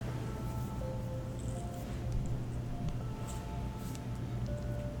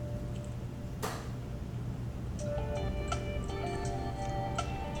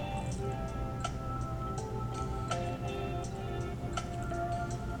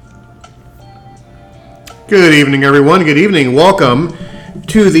Good evening, everyone. Good evening. Welcome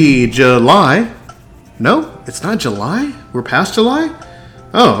to the July. No, it's not July. We're past July?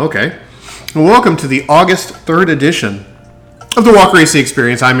 Oh, okay. Well, welcome to the August 3rd edition of the Walker AC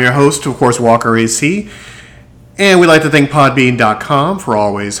Experience. I'm your host, of course, Walker AC. And we'd like to thank Podbean.com for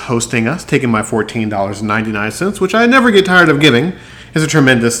always hosting us, taking my $14.99, which I never get tired of giving. It's a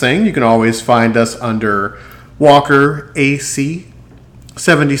tremendous thing. You can always find us under Walker AC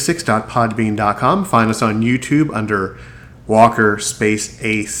 76.podbean.com. Find us on YouTube under Walker Space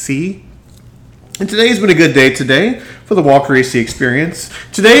AC. And today's been a good day today for the Walker AC Experience.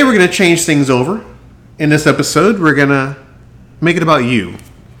 Today we're going to change things over. In this episode, we're going to make it about you.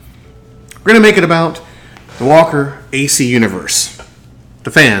 We're going to make it about the Walker AC universe.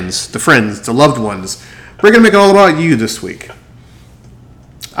 The fans, the friends, the loved ones. We're going to make it all about you this week.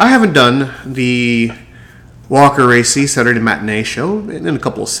 I haven't done the Walker AC Saturday Matinee Show in a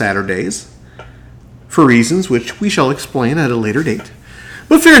couple of Saturdays for reasons which we shall explain at a later date.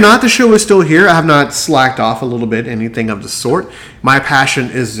 But fear not, the show is still here. I have not slacked off a little bit, anything of the sort. My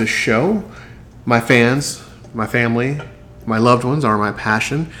passion is the show. My fans, my family, my loved ones are my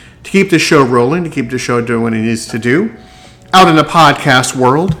passion. To keep this show rolling, to keep the show doing what it needs to do. Out in the podcast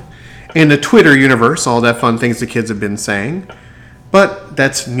world, in the Twitter universe, all that fun things the kids have been saying. But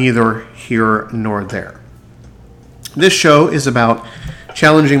that's neither here nor there. This show is about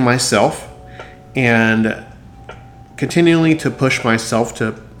challenging myself and continually to push myself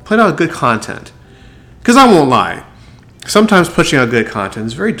to put out good content. Because I won't lie, sometimes pushing out good content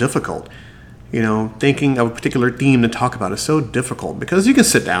is very difficult. You know, thinking of a particular theme to talk about is so difficult because you can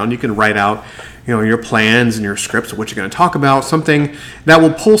sit down, you can write out, your plans and your scripts of what you're going to talk about, something that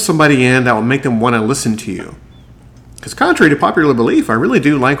will pull somebody in, that will make them want to listen to you. Because contrary to popular belief, I really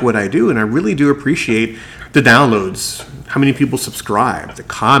do like what I do, and I really do appreciate the downloads, how many people subscribe, the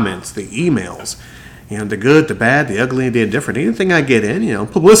comments, the emails, the good, the bad, the ugly, the indifferent. Anything I get in,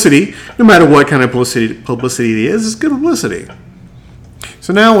 publicity, no matter what kind of publicity it is good publicity.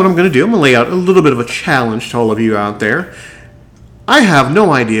 So now what I'm going to do, I'm going to lay out a little bit of a challenge to all of you out there. I have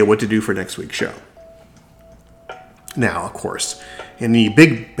no idea what to do for next week's show. Now, of course, in the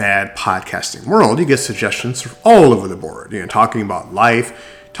big bad podcasting world, you get suggestions from all over the board. Talking about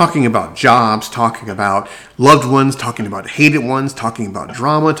life, talking about jobs, talking about loved ones, talking about hated ones, talking about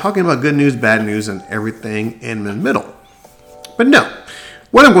drama, talking about good news, bad news, and everything in the middle. But no,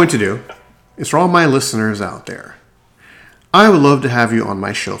 what I'm going to do is for all my listeners out there, I would love to have you on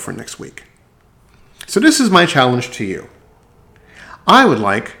my show for next week. So this is my challenge to you. I would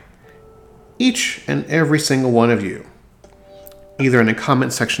like each and every single one of you, either in the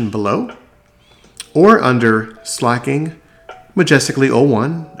comment section below or under Slacking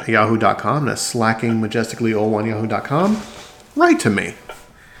Majestically01 at yahoo.com. That's Slacking Majestically01 yahoo.com. Write to me.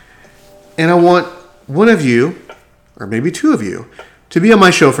 And I want one of you, or maybe two of you, to be on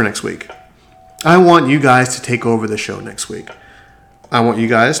my show for next week. I want you guys to take over the show next week. I want you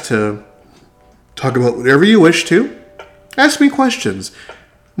guys to talk about whatever you wish to. Ask me questions.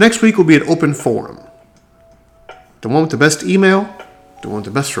 Next week will be an open forum. The one with the best email, the one with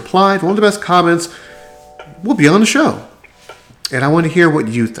the best reply, the one with the best comments will be on the show. And I want to hear what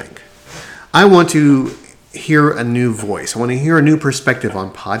you think. I want to hear a new voice. I want to hear a new perspective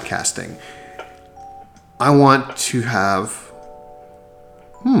on podcasting. I want to have,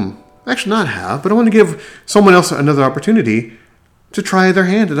 actually not have, but I want to give someone else another opportunity to try their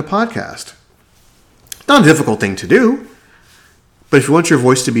hand at a podcast. Not a difficult thing to do. But if you want your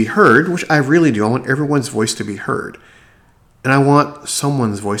voice to be heard, which I really do, I want everyone's voice to be heard. And I want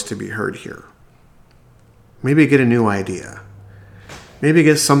someone's voice to be heard here. Maybe get a new idea. Maybe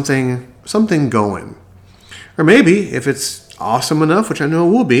get something going. Or maybe, if it's awesome enough, which I know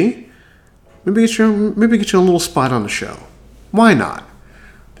it will be, maybe get you a little spot on the show. Why not?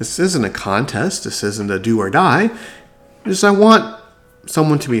 This isn't a contest. This isn't a do or die. I want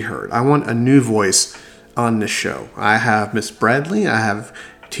someone to be heard. I want a new voice on this show. I have Miss Bradley, I have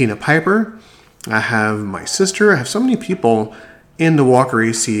Tina Piper, I have my sister, I have so many people in the Walker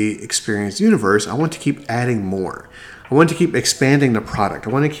AC Experience universe. I want to keep adding more. I want to keep expanding the product. I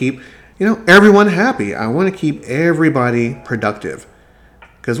want to keep, everyone happy. I want to keep everybody productive.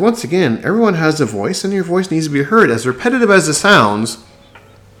 Because once again, everyone has a voice and your voice needs to be heard. As repetitive as it sounds,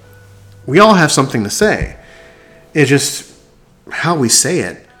 we all have something to say. It's just how we say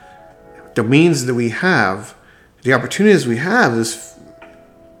it. The means that we have, the opportunities we have is,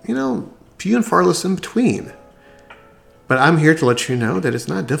 few and far less in between. But I'm here to let you know that it's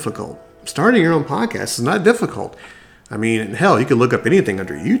not difficult. Starting your own podcast is not difficult. I mean, hell, you could look up anything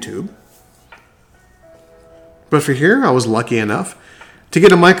under YouTube. But for here, I was lucky enough to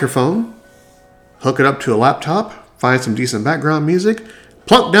get a microphone, hook it up to a laptop, find some decent background music,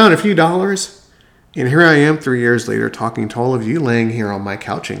 plunk down a few dollars, and here I am 3 years later talking to all of you, laying here on my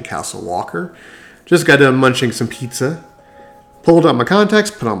couch in Castle Walker. Just got done munching some pizza, pulled out my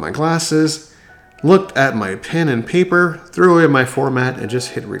contacts, put on my glasses, looked at my pen and paper, threw away my format, and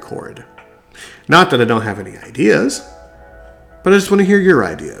just hit record. Not that I don't have any ideas, but I just want to hear your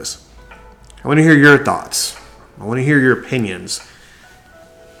ideas. I want to hear your thoughts. I want to hear your opinions.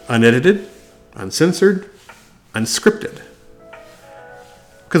 Unedited, uncensored, unscripted.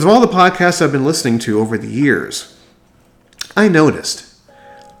 Because of all the podcasts I've been listening to over the years, I noticed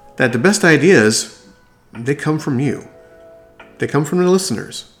that the best ideas, they come from you. They come from the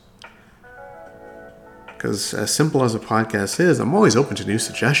listeners. Because as simple as a podcast is, I'm always open to new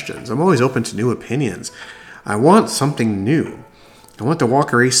suggestions. I'm always open to new opinions. I want something new. I want the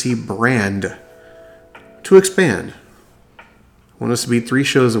Walker AC brand to expand. I want us to be 3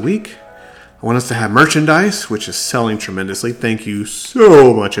 shows a week. I want us to have merchandise, which is selling tremendously. Thank you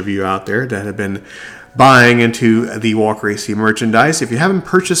so much of you out there that have been buying into the Walker AC merchandise. If you haven't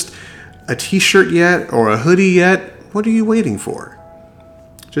purchased a t-shirt yet or a hoodie yet, what are you waiting for?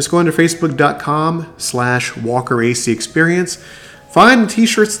 Just go into facebook.com/Walker AC Experience. Find the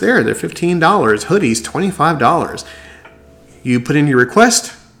t-shirts there. They're $15. Hoodies, $25. You put in your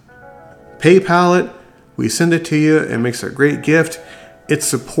request, PayPal it, we send it to you. It makes a great gift. It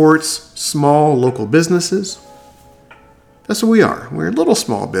supports small local businesses. That's what we are. We're a little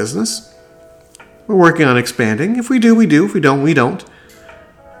small business. We're working on expanding. If we do, we do. If we don't, we don't.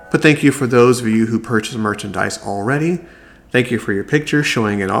 But thank you for those of you who purchased merchandise already. Thank you for your picture,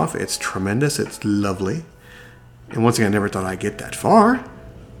 showing it off. It's tremendous. It's lovely. And once again, I never thought I'd get that far.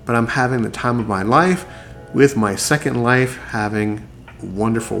 But I'm having the time of my life with my second life, having a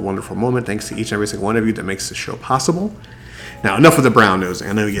wonderful, wonderful moment. Thanks to each and every single one of you that makes this show possible. Now, enough of the brown nosing.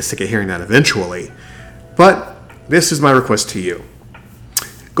 I know you get sick of hearing that eventually. But this is my request to you.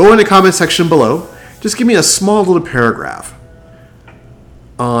 Go in the comment section below. Just give me a small little paragraph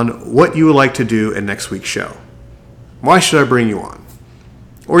on what you would like to do in next week's show. Why should I bring you on?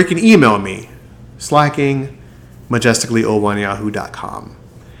 Or you can email me, slackingmajestically01yahoo.com.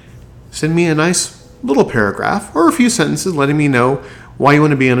 Send me a nice little paragraph or a few sentences letting me know why you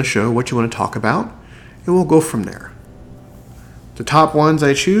want to be on a show, what you want to talk about, and we'll go from there. The top ones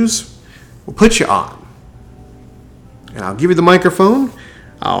I choose will put you on. And I'll give you the microphone,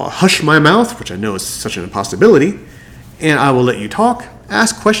 I'll hush my mouth, which I know is such an impossibility, and I will let you talk,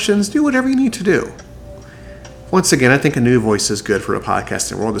 ask questions, do whatever you need to do. Once again, I think a new voice is good for a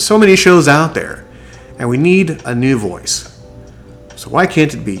podcasting world. There's so many shows out there, and we need a new voice. So why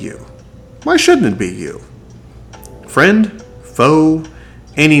can't it be you? Why shouldn't it be you? Friend, foe,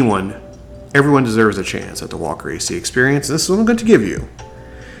 anyone, everyone deserves a chance at the Walker AC Experience, and this is what I'm going to give you.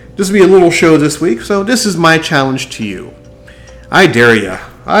 This will be a little show this week, so this is my challenge to you. I dare you.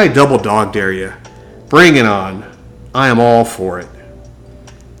 I double dog dare you. Bring it on. I am all for it.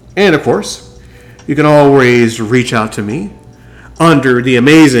 And of course, you can always reach out to me under the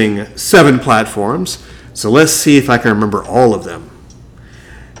amazing 7 platforms. So let's see if I can remember all of them.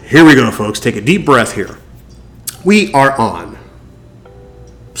 Here we go, folks. Take a deep breath here. We are on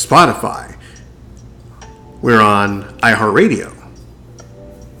Spotify. We're on iHeartRadio.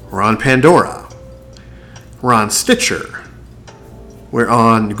 We're on Pandora. We're on Stitcher. We're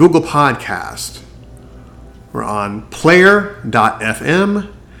on Google Podcast. We're on Player.fm.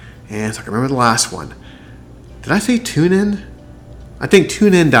 And so I can remember the last one. Did I say TuneIn? I think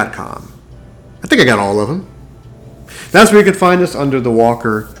TuneIn.com. I think I got all of them. That's where you can find us under the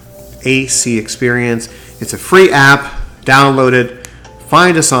Walker AC Experience. It's a free app. Download it.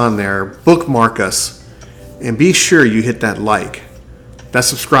 Find us on there. Bookmark us. And be sure you hit that like, that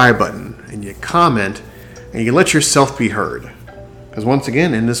subscribe button, and you comment, and you let yourself be heard. Because once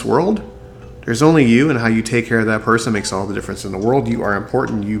again, in this world, there's only you, and how you take care of that person makes all the difference in the world. You are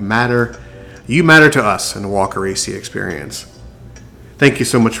important. You matter. You matter to us in the Walker AC Experience. Thank you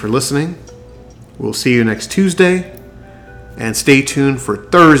so much for listening. We'll see you next Tuesday. And stay tuned for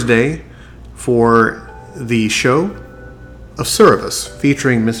Thursday for the show of Service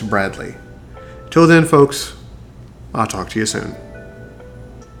featuring Miss Bradley. Till then, folks, I'll talk to you soon.